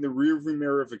back in the rearview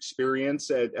mirror of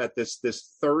experience at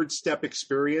this third step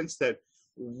experience that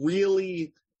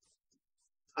really,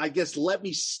 I guess, let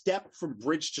me step from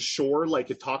bridge to shore,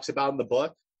 like it talks about in the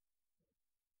book,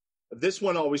 this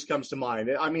one always comes to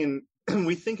mind. I mean,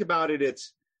 we think about it,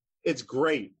 it's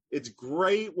great. It's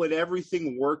great when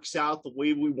everything works out the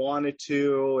way we want it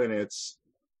to, and it's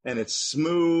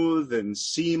smooth and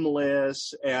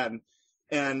seamless, and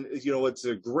you know, it's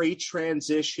a great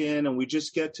transition, and we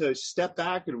just get to step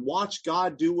back and watch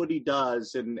God do what he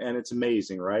does, and it's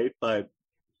amazing, right? And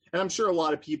I'm sure a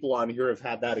lot of people on here have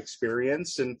had that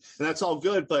experience, and that's all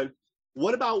good, but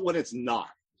what about when it's not?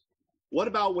 What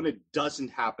about when it doesn't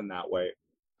happen that way?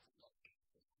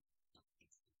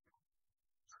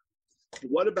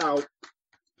 What about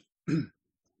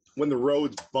when the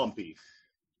road's bumpy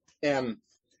and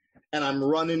I'm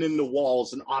running into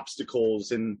walls and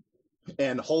obstacles and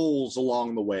holes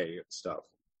along the way and stuff?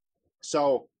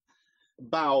 So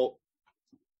about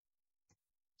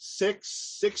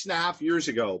six and a half years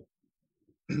ago,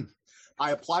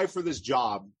 I applied for this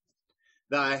job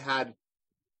that I had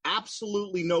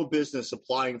absolutely no business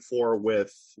applying for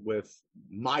with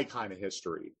my kind of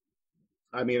history.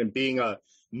 I mean, being a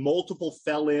multiple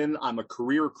felon, I'm a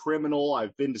career criminal.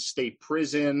 I've been to state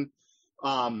prison.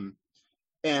 And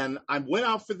I went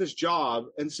out for this job,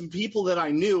 and some people that I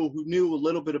knew who knew a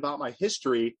little bit about my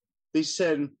history, they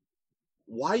said,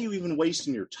 why are you even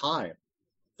wasting your time?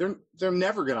 They're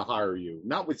never going to hire you,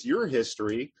 not with your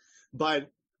history. But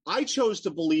I chose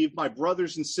to believe my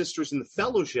brothers and sisters in the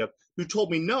fellowship who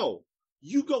told me, no,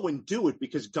 you go and do it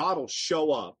because God will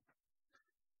show up.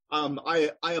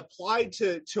 I applied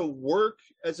to work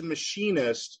as a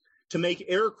machinist to make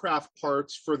aircraft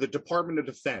parts for the Department of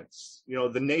Defense, you know,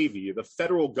 the Navy, the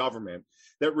federal government,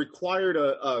 that required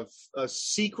a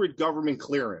secret government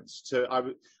clearance.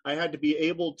 I had to be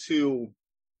able to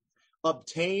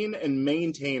obtain and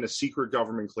maintain a secret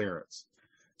government clearance.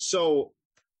 So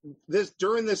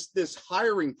during this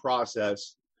hiring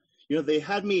process, you know, they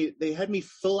had me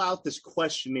fill out this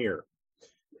questionnaire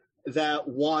that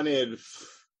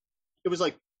it was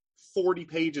like 40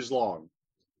 pages long.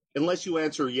 Unless you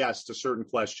answer yes to certain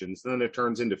questions, then it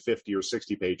turns into 50 or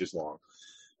 60 pages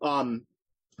long.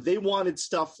 They wanted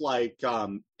stuff like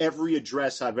every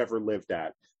address I've ever lived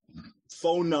at,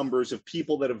 phone numbers of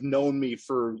people that have known me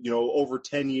for, you know, over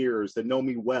 10 years, that know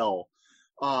me well.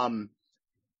 And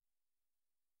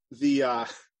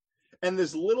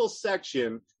this little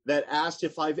section that asked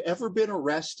if I've ever been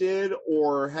arrested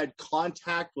or had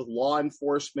contact with law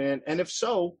enforcement, and if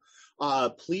so,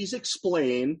 please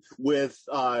explain with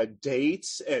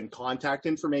dates and contact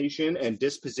information and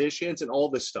dispositions and all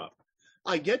this stuff.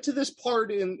 I get to this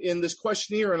part in this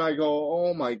questionnaire and I go,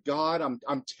 oh my God,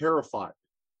 I'm terrified.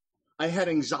 I had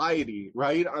anxiety,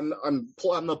 right? I'm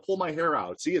gonna pull my hair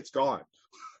out. See, it's gone.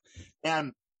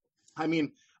 And I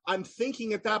mean, I'm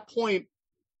thinking at that point,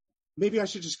 maybe I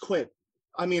should just quit.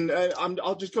 I mean,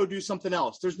 I'll just go do something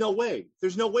else. There's no way.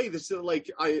 This is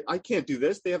like, I can't do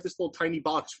this. They have this little tiny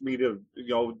box for me to, you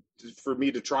know, for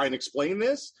me to try and explain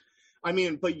this. I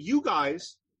mean, but you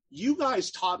guys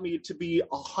taught me to be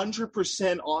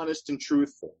 100% honest and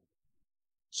truthful.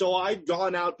 So I'd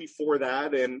gone out before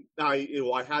that, and I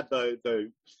had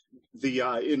the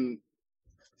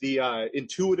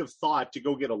intuitive thought to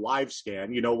go get a live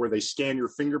scan, you know, where they scan your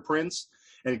fingerprints.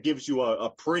 And it gives you a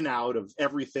printout of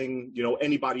everything, you know,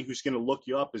 anybody who's going to look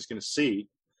you up is going to see.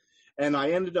 And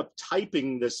I ended up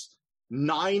typing this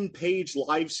 9-page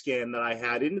live scan that I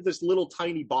had into this little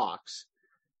tiny box.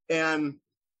 And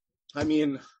I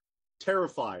mean,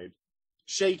 terrified,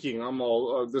 shaking. I'm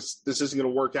all, this isn't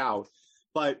going to work out.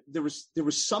 But there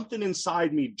was something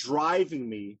inside me driving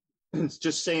me,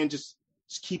 just saying, just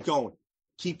keep going.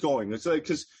 It's like,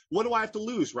 because what do I have to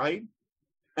lose, right?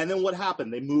 And then what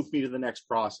happened? They moved me to the next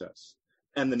process,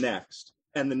 and the next,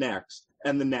 and the next,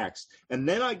 and the next. And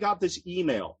then I got this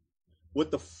email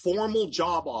with the formal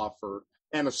job offer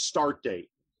and a start date.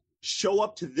 Show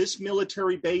up to this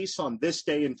military base on this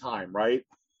day and time, right?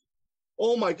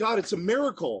 Oh my God, it's a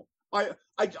miracle.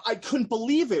 I couldn't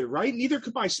believe it, right? Neither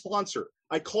could my sponsor.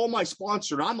 I call my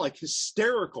sponsor and I'm like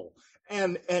hysterical.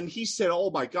 And he said,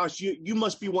 oh my gosh, you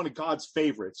must be one of God's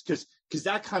favorites, because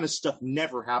that kind of stuff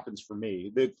never happens for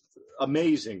me. It's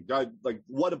amazing. God, like,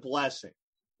 what a blessing.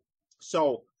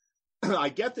 So I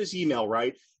get this email,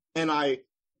 right? And I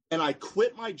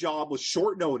quit my job with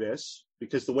short notice,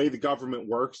 because the way the government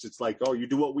works, it's like, oh, you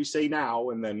do what we say now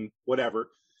and then whatever.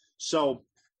 So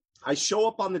I show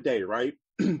up on the day, right?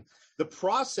 The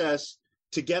process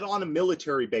to get on a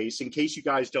military base, in case you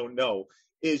guys don't know,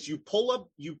 is you pull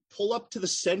up to the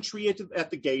sentry at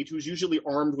the gate, who's usually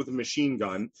armed with a machine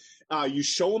gun. You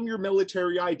show them your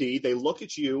military ID. They look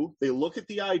at you. They look at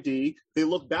the ID. They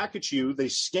look back at you. They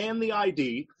scan the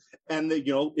ID, and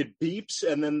it beeps,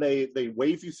 and then they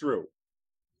wave you through.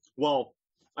 Well,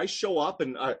 I show up,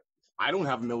 and I don't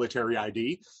have a military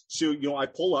ID, so I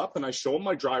pull up and I show them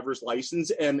my driver's license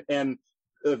and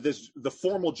the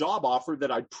formal job offer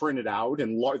that I printed out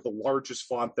in the largest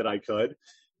font that I could.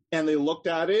 And they looked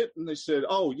at it and they said,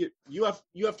 "Oh, you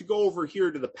have to go over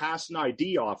here to the pass and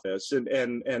ID office and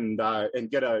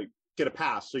get a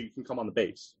pass so you can come on the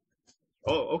base."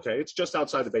 Oh, okay. It's just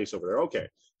outside the base over there. Okay.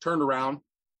 Turned around.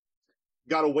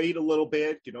 Got to wait a little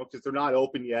bit, because they're not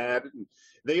open yet. And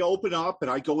they open up and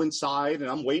I go inside and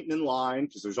I'm waiting in line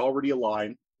because there's already a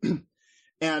line.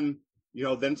 And,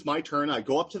 then it's my turn. I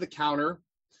go up to the counter,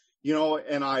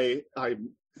 and I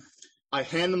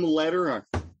hand them the letter and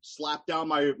I slap down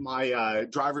my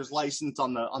driver's license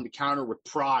on the counter with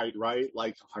pride, right?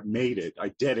 Like, I made it. I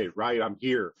did it, right? I'm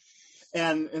here.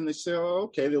 And they say, oh,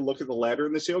 okay. They look at the letter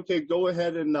and they say, okay, go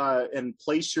ahead and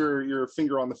place your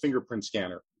finger on the fingerprint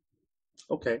scanner.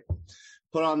 Okay.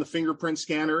 Put on the fingerprint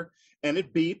scanner and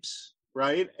it beeps,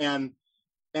 right? And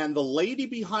the lady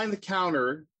behind the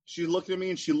counter, she looked at me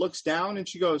and she looks down and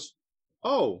she goes,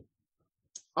 "Oh,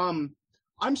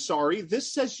 I'm sorry.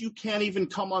 This says you can't even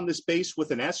come on this base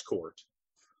with an escort."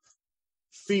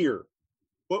 Fear.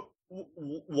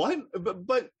 What?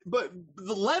 But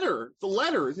the letter.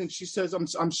 And she says,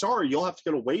 I'm sorry. You'll have to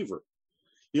get a waiver.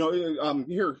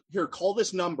 Here, call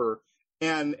this number.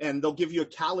 And they'll give you a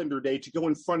calendar day to go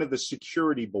in front of the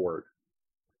security board.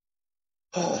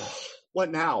 What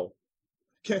now?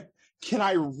 Can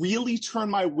I really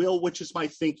turn my will, which is my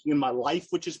thinking, and my life,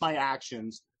 which is my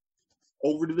actions,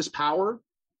 over to this power?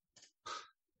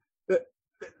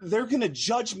 They're going to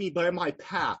judge me by my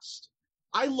past.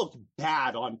 I look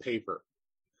bad on paper.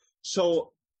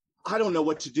 So I don't know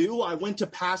what to do. I went to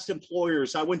past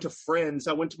employers. I went to friends.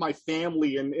 I went to my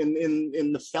family and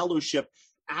in the fellowship,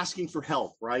 asking for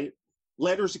help, right?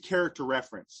 Letters of character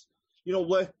reference. You know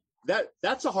what?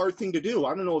 That's a hard thing to do.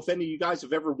 I don't know if any of you guys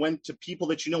have ever went to people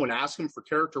that you know and asked them for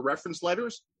character reference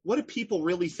letters. What do people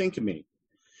really think of me?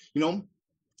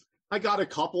 I got a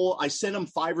couple. I sent them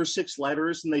 5 or 6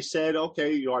 letters, and they said,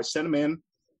 okay, I sent them in,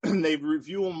 and they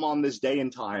review them on this day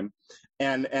and time,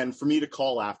 and for me to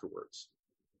call afterwards.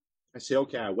 I say,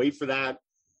 okay, I wait for that.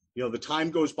 The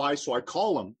time goes by, so I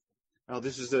call them. Oh,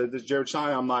 this is Jared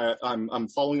Stein. I'm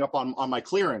following up on my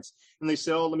clearance. And they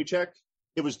say, oh, let me check.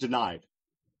 It was denied.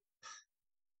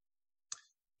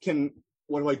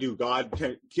 What do I do, God?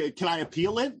 Can I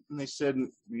appeal it? And they said,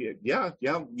 yeah,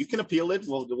 you can appeal it.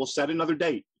 We'll set another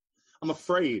date. I'm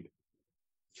afraid.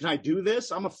 Can I do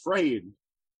this? I'm afraid.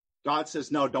 God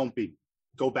says, no, don't be.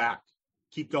 Go back.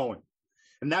 Keep going.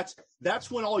 And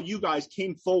that's when all you guys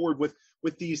came forward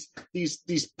with these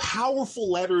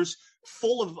powerful letters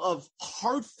full of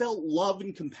heartfelt love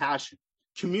and compassion,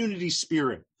 community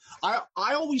spirit. I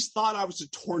always thought I was a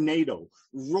tornado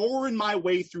roaring my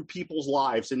way through people's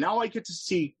lives. And now I get to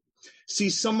see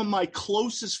some of my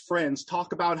closest friends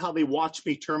talk about how they watched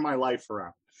me turn my life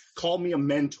around, call me a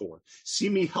mentor, see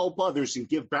me help others and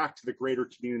give back to the greater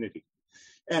community.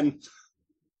 And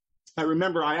I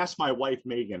remember I asked my wife,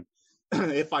 Megan,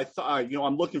 if I thought,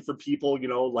 I'm looking for people,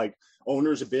 like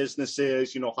owners of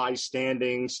businesses, high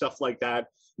standing, stuff like that,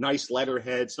 nice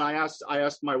letterheads. And I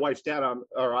asked my wife's dad,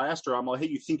 I asked her, I'm like, hey,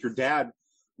 you think your dad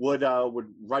would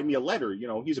write me a letter?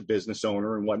 He's a business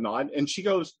owner and whatnot. And she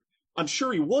goes, I'm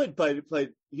sure he would, but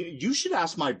you should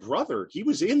ask my brother. He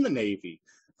was in the Navy.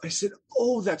 I said,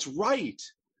 oh, that's right.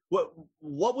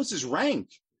 What was his rank?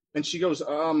 And she goes,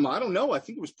 I don't know. I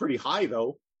think it was pretty high,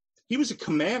 though. He was a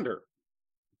commander.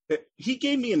 He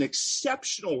gave me an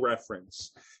exceptional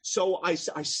reference. So I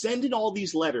send in all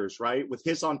these letters, right, with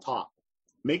his on top.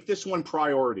 Make this one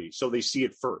priority so they see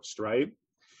it first, right?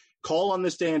 Call on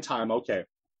this day and time. Okay.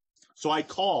 So I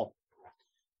call,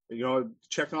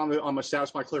 checking on my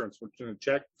status, my clearance. We're going to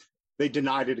check. They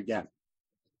denied it again.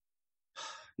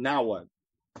 Now what?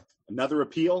 Another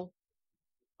appeal?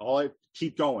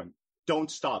 Keep going.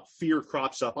 Don't stop. Fear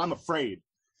crops up. I'm afraid.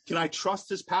 Can I trust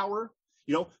his power?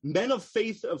 Men of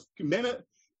faith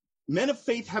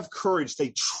have courage.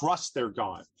 They trust their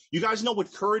God. You guys know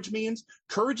what courage means?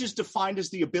 Courage is defined as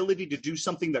the ability to do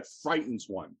something that frightens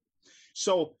one.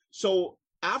 So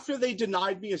after they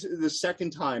denied me the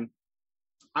second time,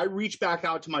 I reached back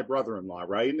out to my brother-in-law,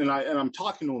 right? And I'm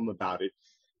talking to him about it.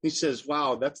 He says,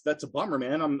 wow, that's a bummer,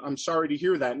 man. I'm sorry to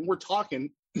hear that. And we're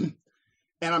talking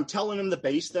and I'm telling him the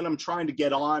base that I'm trying to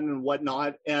get on and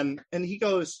whatnot. And he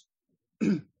goes,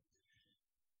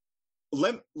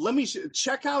 let me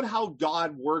check out how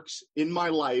God works in my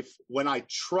life when I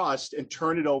trust and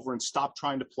turn it over and stop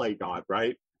trying to play God,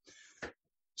 right?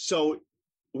 So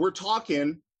we're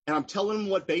talking and I'm telling him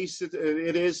what base it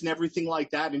is and everything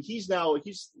like that. And he's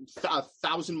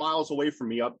 1,000 miles away from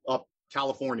me up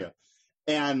California.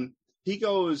 And he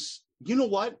goes, you know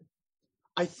what?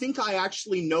 I think I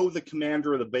actually know the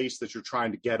commander of the base that you're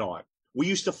trying to get on. We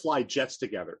used to fly jets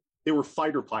together. They were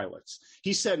fighter pilots.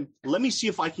 He said, let me see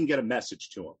if I can get a message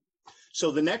to him.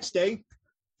 So the next day,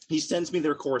 he sends me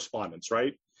their correspondence,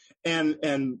 right? And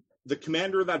the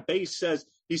commander of that base says,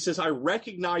 I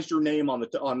recognized your name on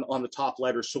the top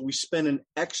letter, so we spent an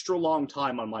extra long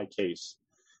time on my case.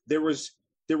 There was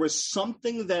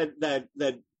something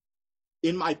that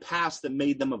in my past that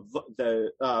made them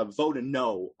vote a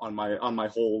no on my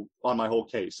whole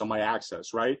case, on my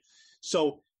access, right?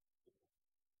 So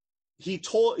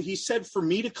he said for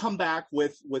me to come back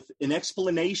with an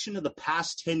explanation of the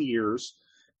past 10 years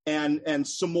and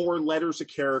some more letters of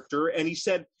character. And he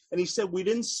said we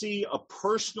didn't see a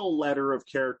personal letter of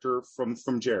character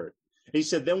from Jared. And he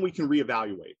said then we can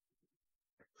reevaluate.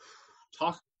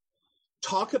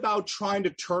 Talk about trying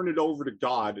to turn it over to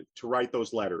God to write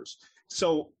those letters.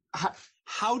 So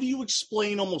how do you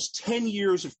explain almost 10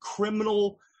 years of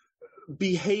criminal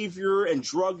behavior and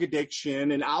drug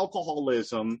addiction and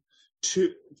alcoholism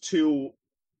to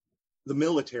the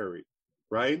military,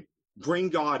 right? Bring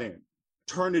God in,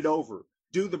 turn it over,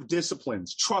 do the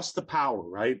disciplines, trust the power,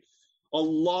 right? A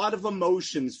lot of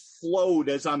emotions flowed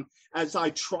as I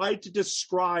tried to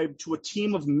describe to a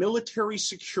team of military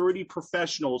security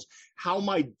professionals how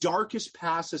my darkest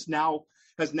past has now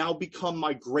become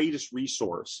my greatest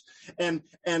resource, and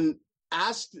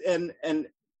asking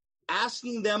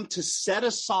them to set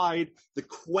aside the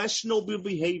questionable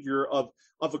behavior of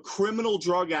a criminal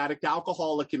drug addict,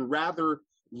 alcoholic, and rather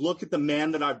look at the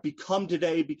man that I've become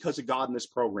today because of God in this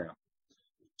program.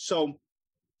 So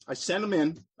I sent them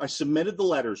in, I submitted the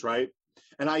letters, right?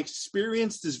 And I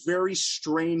experienced this very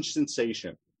strange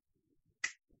sensation.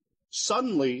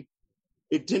 Suddenly,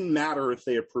 it didn't matter if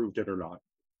they approved it or not.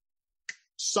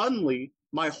 Suddenly,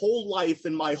 my whole life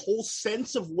and my whole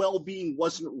sense of well-being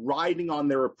wasn't riding on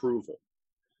their approval.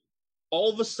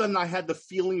 All of a sudden, I had the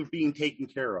feeling of being taken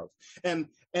care of. And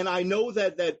I know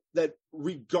that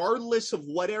regardless of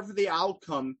whatever the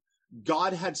outcome,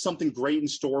 God had something great in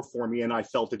store for me, and I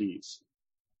felt at ease.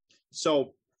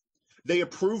 So they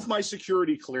approved my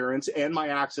security clearance and my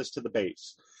access to the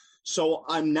base. So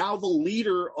I'm now the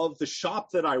leader of the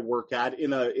shop that I work at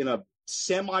in a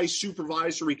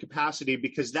semi-supervisory capacity,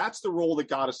 because that's the role that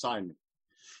God assigned me.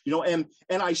 And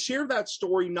I share that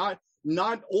story not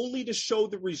only to show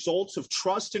the results of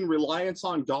trust and reliance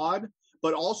on God,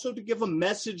 but also to give a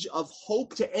message of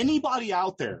hope to anybody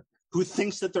out there who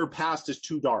thinks that their past is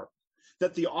too dark,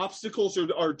 that the obstacles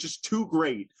are just too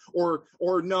great, or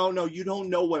no, you don't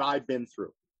know what I've been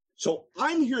through. So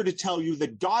I'm here to tell you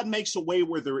that God makes a way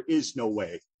where there is no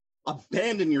way.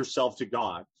 Abandon yourself to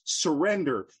God.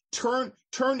 Surrender. Turn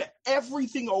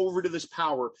everything over to this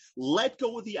power. Let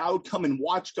go of the outcome and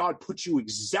watch God put you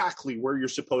exactly where you're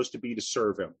supposed to be to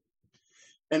serve him.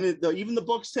 And even the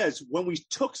book says, when we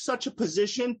took such a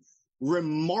position,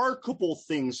 remarkable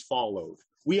things followed.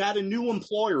 We had a new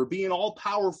employer. Being all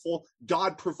powerful,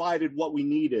 God provided what we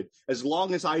needed, as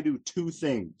long as I do two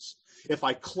things. If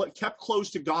I kept close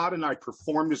to God and I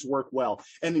performed his work well.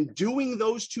 And in doing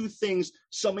those two things,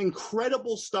 some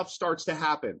incredible stuff starts to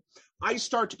happen. I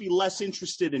start to be less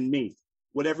interested in me,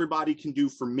 what everybody can do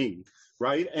for me,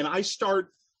 right? And I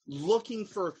start looking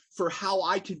for how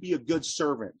I could be a good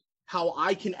servant, how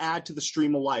I can add to the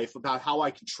stream of life, about how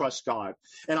I can trust God.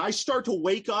 And I start to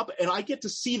wake up and I get to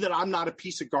see that I'm not a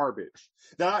piece of garbage,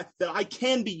 that I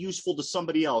can be useful to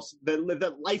somebody else,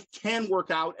 that life can work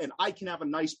out and I can have a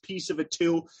nice piece of it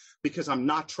too, because I'm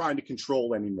not trying to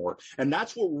control anymore. And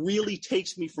that's what really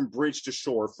takes me from bridge to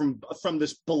shore, from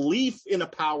this belief in a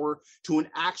power to an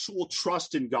actual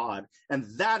trust in God. And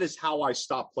that is how I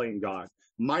stopped playing God.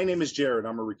 My name is Jared.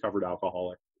 I'm a recovered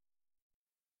alcoholic.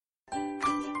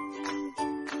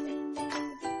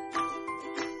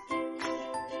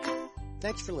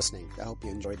 Thanks for listening. I hope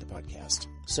you enjoyed the podcast.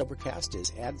 Sobercast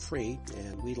is ad-free,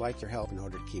 and we'd like your help in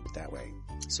order to keep it that way.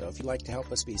 So if you'd like to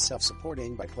help us be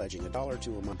self-supporting by pledging $1 or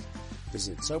 $2 a month,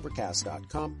 visit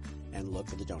Sobercast.com and look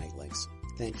for the donate links.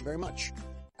 Thank you very much.